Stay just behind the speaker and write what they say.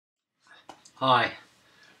Hi.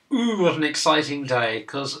 Ooh, what an exciting day,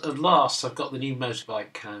 because at last I've got the new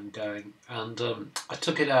motorbike cam going, and I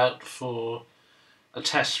took it out for a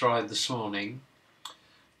test ride this morning.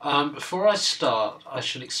 Before I start, I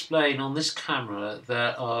should explain on this camera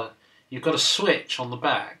you've got a switch on the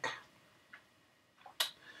back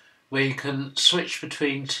where you can switch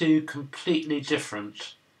between two completely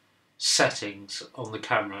different settings on the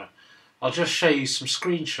camera. I'll just show you some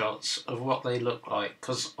screenshots of what they look like,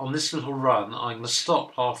 because on this little run I'm going to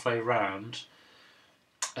stop halfway round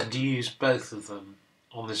and use both of them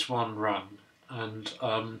on this one run, and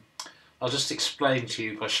I'll just explain to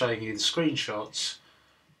you by showing you the screenshots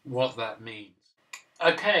what that means.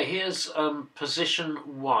 Okay, here's position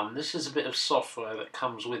 1. This is a bit of software that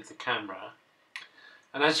comes with the camera,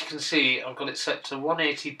 and as you can see I've got it set to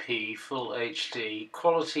 180p Full HD,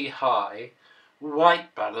 quality high,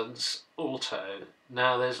 white balance auto.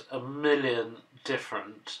 Now there's a million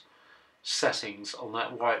different settings on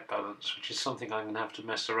that white balance, which is something I'm going to have to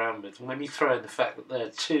mess around with. And when you throw in the fact that they're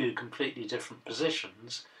two completely different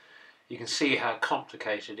positions, you can see how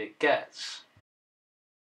complicated it gets.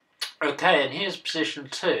 Okay, and here's position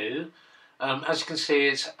 2. As you can see,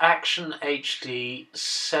 it's Action HD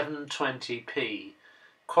 720p,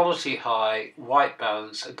 quality high, white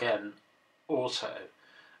balance, again auto.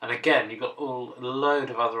 And again, you've got a load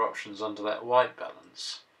of other options under that white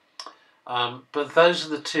balance. But those are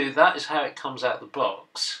the two, that is how it comes out the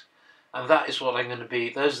box. And that is what I'm going to be,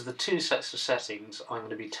 those are the two sets of settings I'm going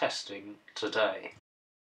to be testing today.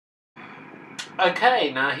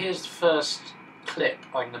 Okay, now here's the first clip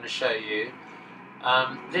I'm going to show you.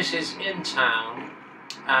 This is in town,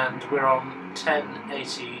 and we're on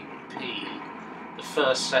 1080p, the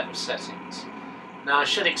first set of settings. Now I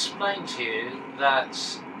should explain to you that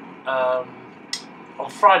on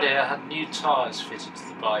Friday I had new tyres fitted to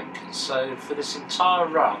the bike, so for this entire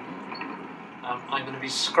run I'm going to be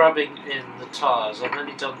scrubbing in the tyres. I've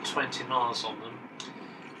only done 20 miles on them.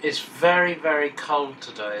 It's very, very cold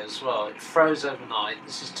today as well. It froze overnight.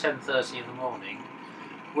 This is 10:30 in the morning.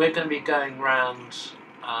 We're going to be going round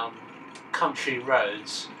country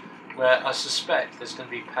roads where I suspect there's going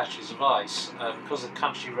to be patches of ice because the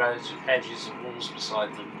country roads with hedges and walls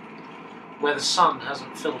beside them, where the sun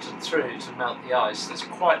hasn't filtered through to melt the ice. There's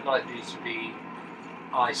quite likely to be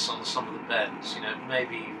ice on some of the bends,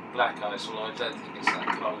 maybe even black ice, although I don't think it's that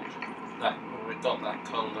cold, or it got that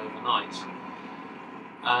cold overnight.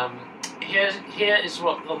 Here is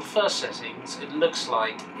what, on the first settings, it looks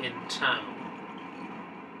like in town.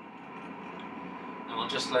 And I'll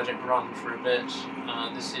just let it run for a bit.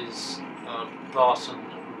 This is Barton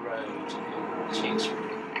Road in Tewkesbury.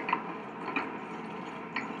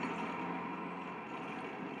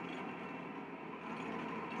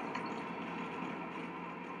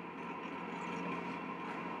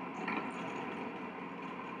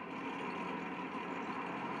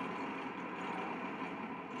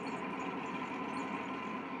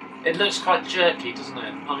 It looks quite jerky, doesn't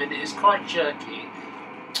it? I mean, it is quite jerky,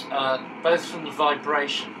 both from the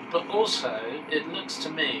vibration, but also it looks to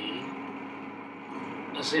me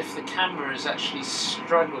as if the camera is actually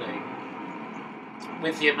struggling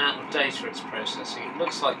with the amount of data it's processing. It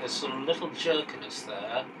looks like there's sort of little jerkiness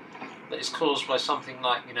there that is caused by something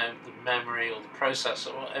like, the memory or the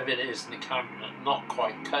processor, or whatever it is in the camera, not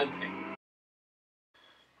quite coping.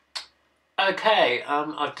 Okay,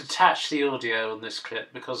 I've detached the audio on this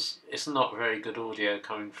clip because it's not very good audio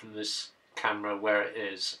coming from this camera where it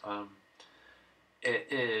is. It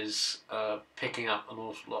is picking up an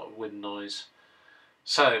awful lot of wind noise.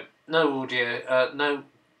 So, no audio, no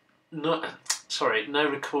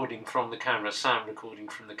recording from the camera, sound recording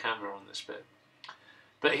from the camera on this bit.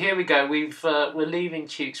 But here we go. We're leaving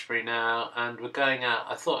Tewkesbury now, and we're going out.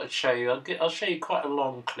 I thought I'd show you. I'll show you quite a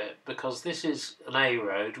long clip because this is an A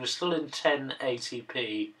road. We're still in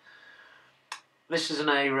 1080p. This is an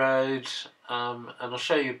A road, and I'll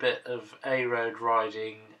show you a bit of A road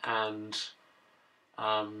riding and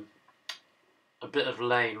a bit of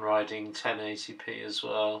lane riding, 1080p as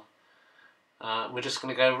well. We're just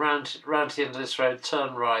going to go round to the end of this road,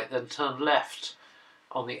 turn right, then turn left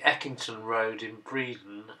on the Eckington Road in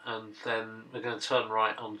Breedon, and then we're going to turn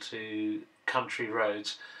right onto country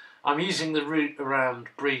roads. I'm using the route around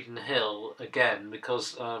Breedon Hill again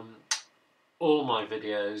because all my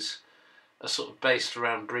videos are sort of based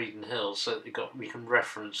around Breedon Hill, so that we can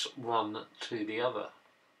reference one to the other.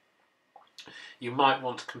 You might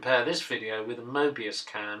want to compare this video with a Mobius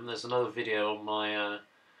cam. There's another video on my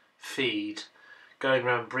feed going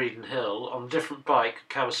around Breedon Hill on a different bike,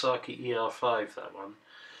 Kawasaki ER5, that one.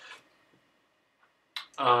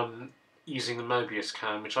 using the Mobius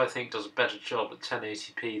cam, which I think does a better job at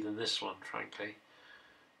 1080p than this one, frankly.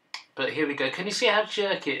 But here we go. Can you see how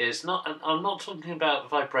jerky it is? I'm not talking about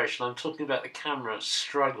vibration. I'm talking about the camera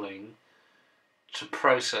struggling to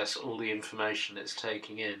process all the information it's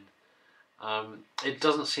taking in. It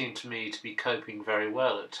doesn't seem to me to be coping very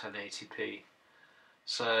well at 1080p.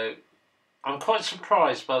 So I'm quite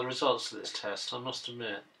surprised by the results of this test, I must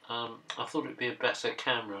admit. I thought it would be a better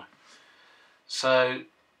camera. So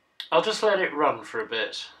I'll just let it run for a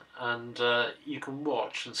bit, and you can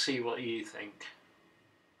watch and see what you think.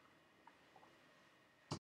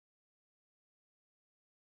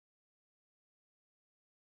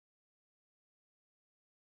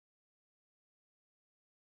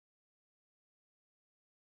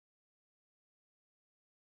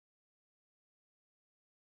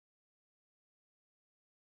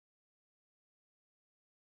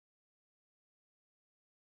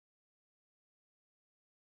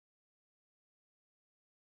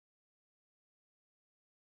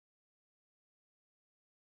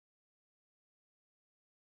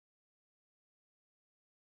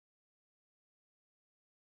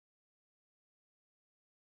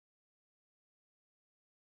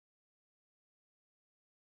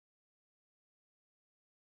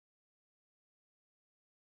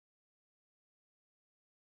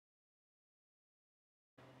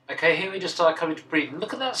 Okay, here we just start coming to breathing.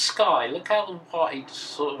 Look at that sky. Look how the white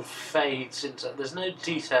sort of fades into. There's no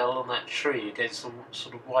detail on that tree against the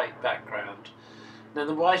sort of white background. Then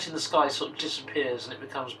the white in the sky sort of disappears and it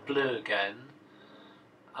becomes blue again.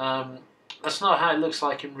 Um, that's not how it looks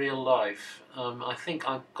like in real life. I think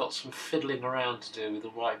I've got some fiddling around to do with the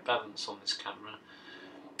white balance on this camera.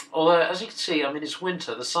 Although, as you can see, I mean, it's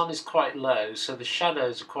winter. The sun is quite low, so the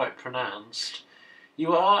shadows are quite pronounced.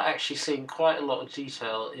 You are actually seeing quite a lot of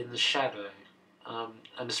detail in the shadow,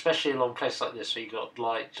 and especially along places like this where you've got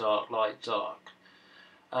light, dark, light, dark.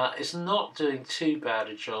 It's not doing too bad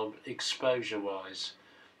a job exposure-wise.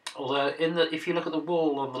 Although, if you look at the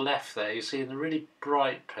wall on the left there, you see in the really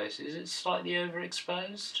bright places, it's slightly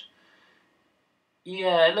overexposed.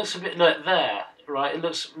 Yeah, it looks a bit like there, right? It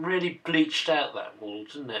looks really bleached out, that wall,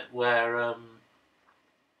 doesn't it? Where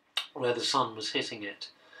the sun was hitting it.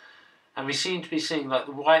 And we seem to be seeing like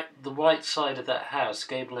the white side of that house,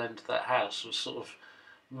 the gable end of that house, was sort of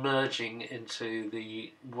merging into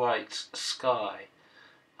the white sky.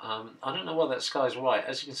 I don't know why that sky is white.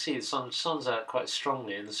 As you can see, the sun's out quite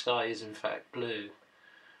strongly, and the sky is in fact blue.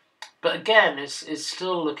 But again, it's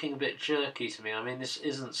still looking a bit jerky to me. I mean, this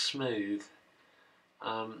isn't smooth.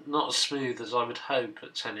 Not as smooth as I would hope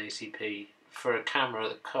at 1080p for a camera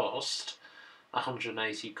that cost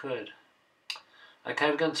 180 quid.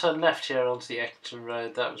 Okay, we're going to turn left here onto the Eckington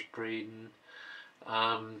Road. That was Breeden.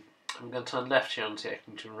 I'm going to turn left here onto the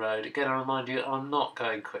Eckington Road. Again, I remind you, I'm not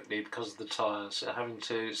going quickly because of the tyres. So having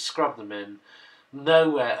to scrub them in.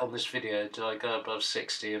 Nowhere on this video do I go above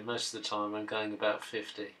 60, and most of the time I'm going about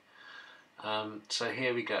 50. So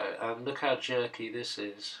here we go. And look how jerky this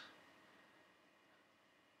is.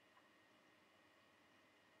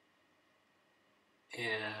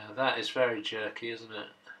 Yeah, that is very jerky, isn't it?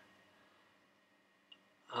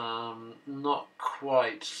 Not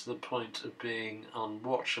quite to the point of being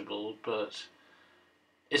unwatchable, but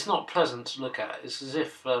it's not pleasant to look at. It's as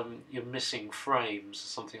if you're missing frames or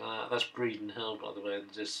something like that. That's Breeden Hill, by the way, in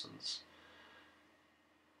the distance.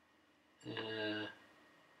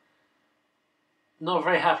 Not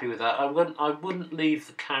very happy with that. I wouldn't leave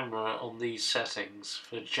the camera on these settings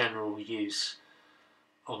for general use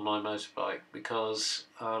on my motorbike because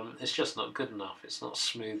it's just not good enough. It's not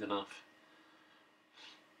smooth enough.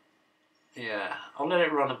 Yeah, I'll let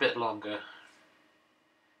it run a bit longer.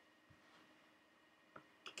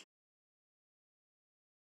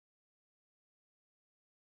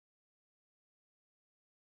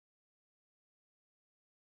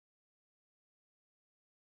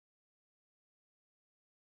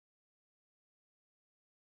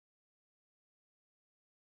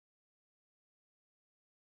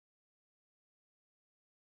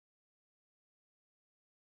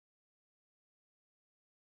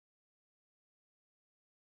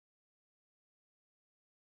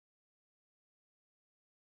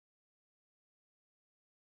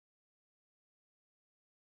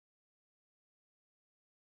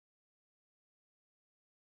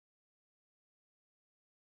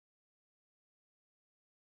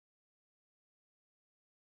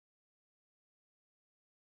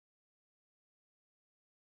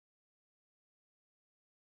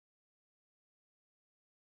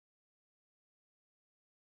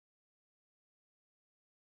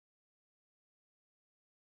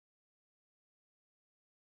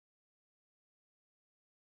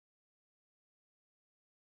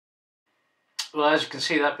 Well, as you can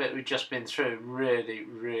see, that bit we've just been through, really,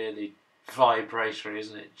 really vibratory,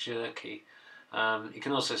 isn't it? Jerky. You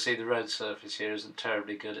can also see the road surface here isn't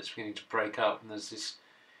terribly good. It's beginning to break up, and there's this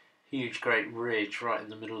huge, great ridge right in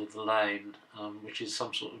the middle of the lane, which is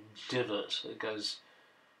some sort of divot that goes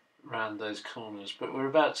round those corners. But we're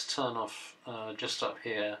about to turn off just up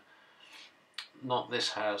here. Not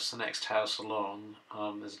this house, the next house along.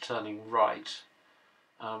 There's a turning right.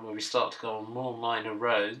 Where we start to go on more minor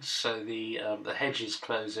roads, so the hedges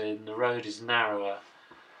close in, the road is narrower,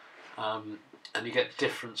 and you get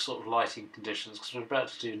different sort of lighting conditions because we're about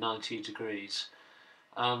to do 90 degrees.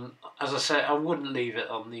 As I say, I wouldn't leave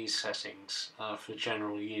it on these settings for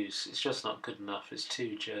general use. It's just not good enough. It's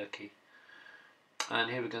too jerky.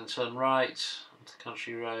 And here we're going to turn right onto the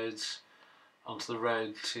country roads, onto the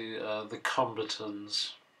road to the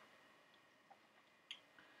Combertons.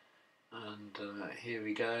 And here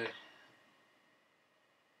we go.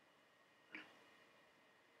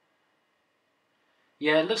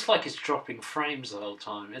 Yeah, it looks like it's dropping frames the whole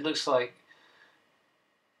time. It looks like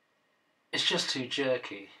it's just too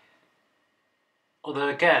jerky. Although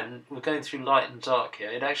again, we're going through light and dark here.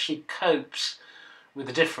 It actually copes with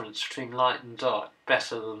the difference between light and dark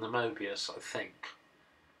better than the Mobius, I think.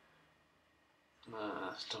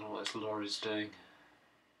 I don't know what this lorry's doing.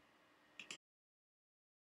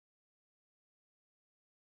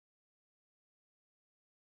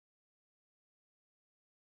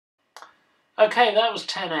 Okay, that was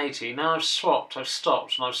 1080. Now I've stopped and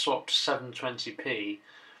I've swapped to 720p.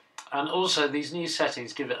 And also these new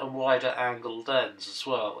settings give it a wider angled lens as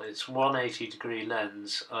well. It's 180-degree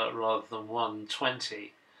lens rather than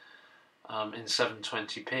 120 in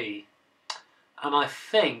 720p. And I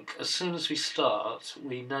think as soon as we start,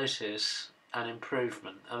 we notice an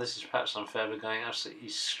improvement. And this is perhaps unfair, we're going absolutely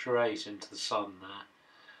straight into the sun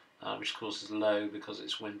there, which of course is low because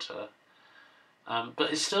it's winter.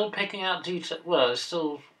 But it's still picking out detail. Well, it's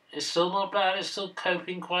still not bad. It's still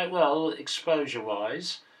coping quite well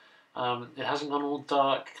exposure-wise. It hasn't gone all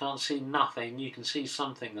dark. You can't see nothing. You can see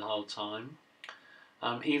something the whole time.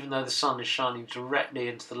 Even though the sun is shining directly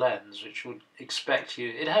into the lens, which would expect you.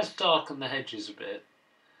 It has darkened the hedges a bit.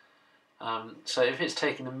 So if it's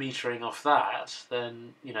taking the metering off that,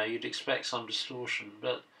 then you'd expect some distortion.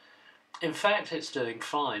 But in fact, it's doing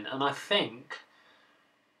fine. And I think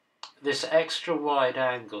this extra wide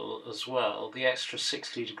angle as well, the extra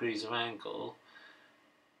 60 degrees of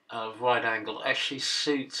wide angle, actually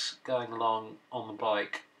suits going along on the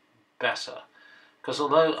bike better. Because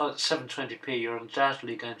although at 720p you're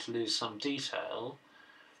undoubtedly going to lose some detail,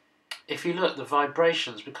 if you look, the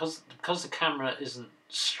vibrations, because the camera isn't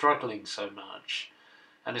struggling so much,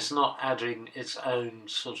 and it's not adding its own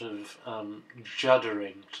sort of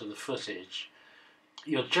juddering to the footage,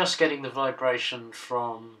 you're just getting the vibration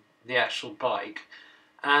from the actual bike,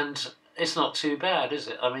 and it's not too bad, is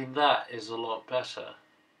it? I mean, that is a lot better.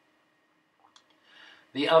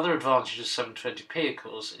 The other advantage of 720p, of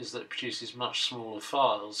course, is that it produces much smaller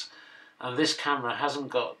files, and this camera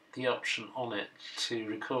hasn't got the option on it to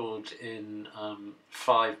record in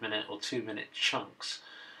 5-minute or 2-minute chunks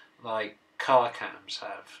like car cams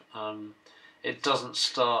have. It doesn't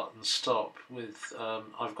start and stop with,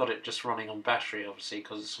 I've got it just running on battery obviously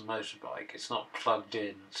because it's a motorbike, it's not plugged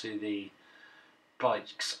in to the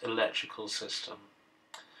bike's electrical system.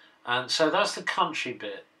 And so that's the country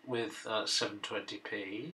bit with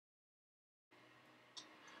 720p.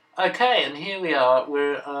 Okay, and here we are,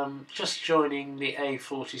 we're just joining the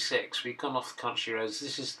A46, we've gone off the country roads.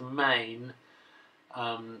 This is the main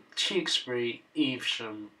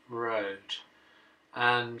Tewkesbury-Evesham road.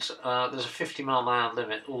 And there's a 50-mile-an-hour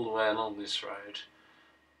limit all the way along this road,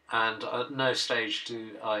 and at no stage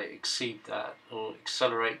do I exceed that or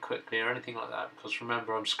accelerate quickly or anything like that, because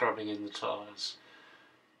remember, I'm scrubbing in the tyres.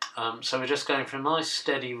 So we're just going for a nice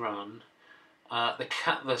steady run.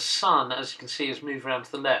 The sun, as you can see, has moved around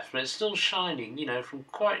to the left, but it's still shining, from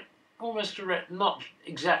quite almost direct, not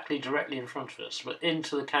exactly directly in front of us, but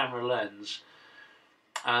into the camera lens.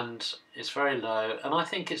 And it's very low, and I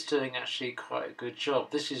think it's doing actually quite a good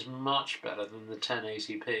job. This is much better than the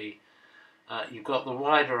 1080p. You've got the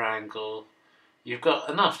wider angle, you've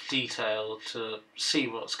got enough detail to see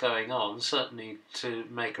what's going on, certainly to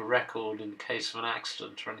make a record in case of an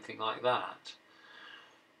accident or anything like that.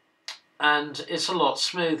 And it's a lot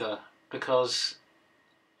smoother because,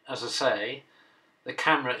 as I say, the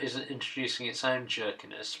camera isn't introducing its own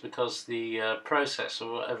jerkiness because the processor,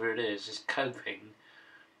 or whatever it is coping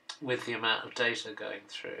with the amount of data going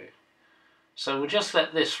through. So we'll just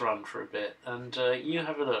let this run for a bit, and you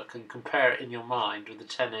have a look and compare it in your mind with the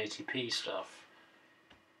 1080p stuff.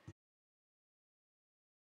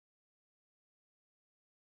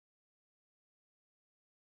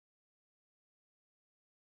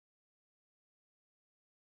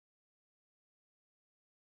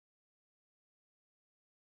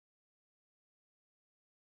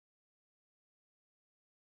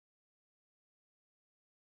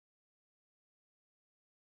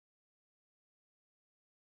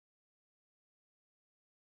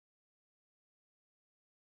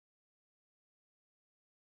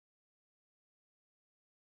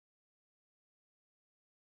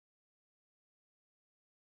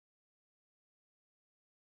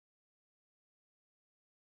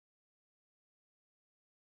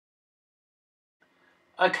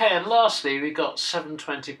 Okay, and lastly, we got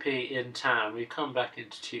 720p in town. We've come back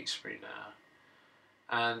into Tewkesbury now,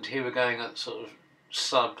 and here we're going at sort of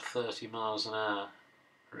sub 30 miles an hour,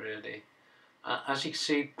 really. As you can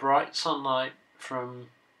see, bright sunlight from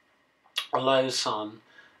a low sun,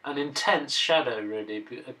 and intense shadow really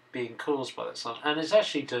being caused by that sun, and it's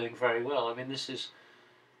actually doing very well. I mean, this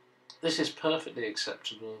is perfectly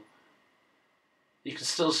acceptable. You can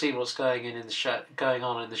still see what's going on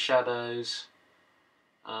in the shadows.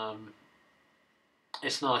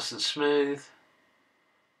 It's nice and smooth.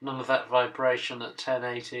 None of that vibration at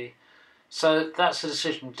 1080. So that's a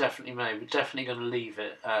decision we've definitely made. We're definitely going to leave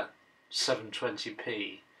it at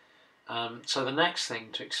 720p. So the next thing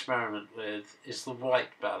to experiment with is the white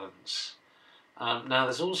balance. Now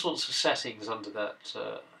there's all sorts of settings under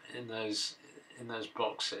that in those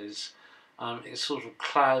boxes. It's sort of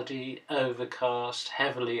cloudy, overcast,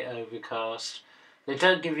 heavily overcast. They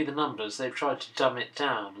don't give you the numbers. They've tried to dumb it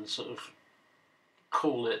down and sort of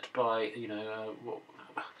call it by,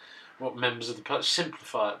 what members of the public,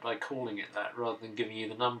 simplify it by calling it that rather than giving you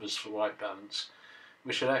the numbers for white balance,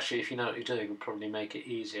 which would actually, if you know what you're doing, would probably make it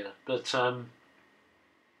easier. But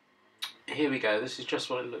here we go. This is just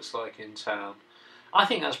what it looks like in town. I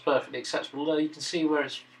think that's perfectly acceptable, although you can see where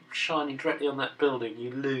it's shining directly on that building,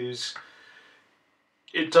 you lose.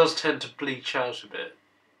 It does tend to bleach out a bit.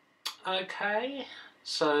 Okay,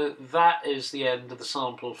 so that is the end of the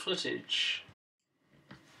sample footage.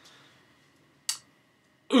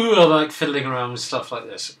 Ooh, I like fiddling around with stuff like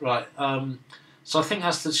this. Right, so I think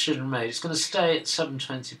that's the decision made. It's going to stay at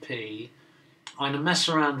 720p. I'm going to mess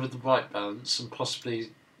around with the white balance and possibly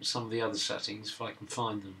some of the other settings if I can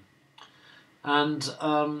find them. And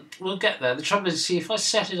we'll get there. The trouble is, see, if I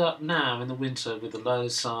set it up now in the winter with the low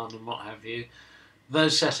sun and what have you,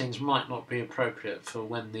 those settings might not be appropriate for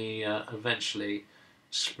when the eventually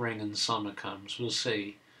spring and summer comes. We'll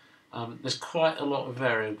see. There's quite a lot of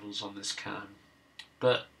variables on this cam.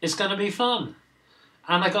 But it's going to be fun.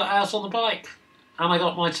 And I got out on the bike. And I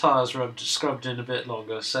got my tyres scrubbed in a bit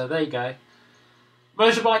longer. So there you go.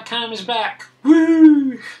 Motorbike cam is back.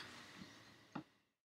 Woo!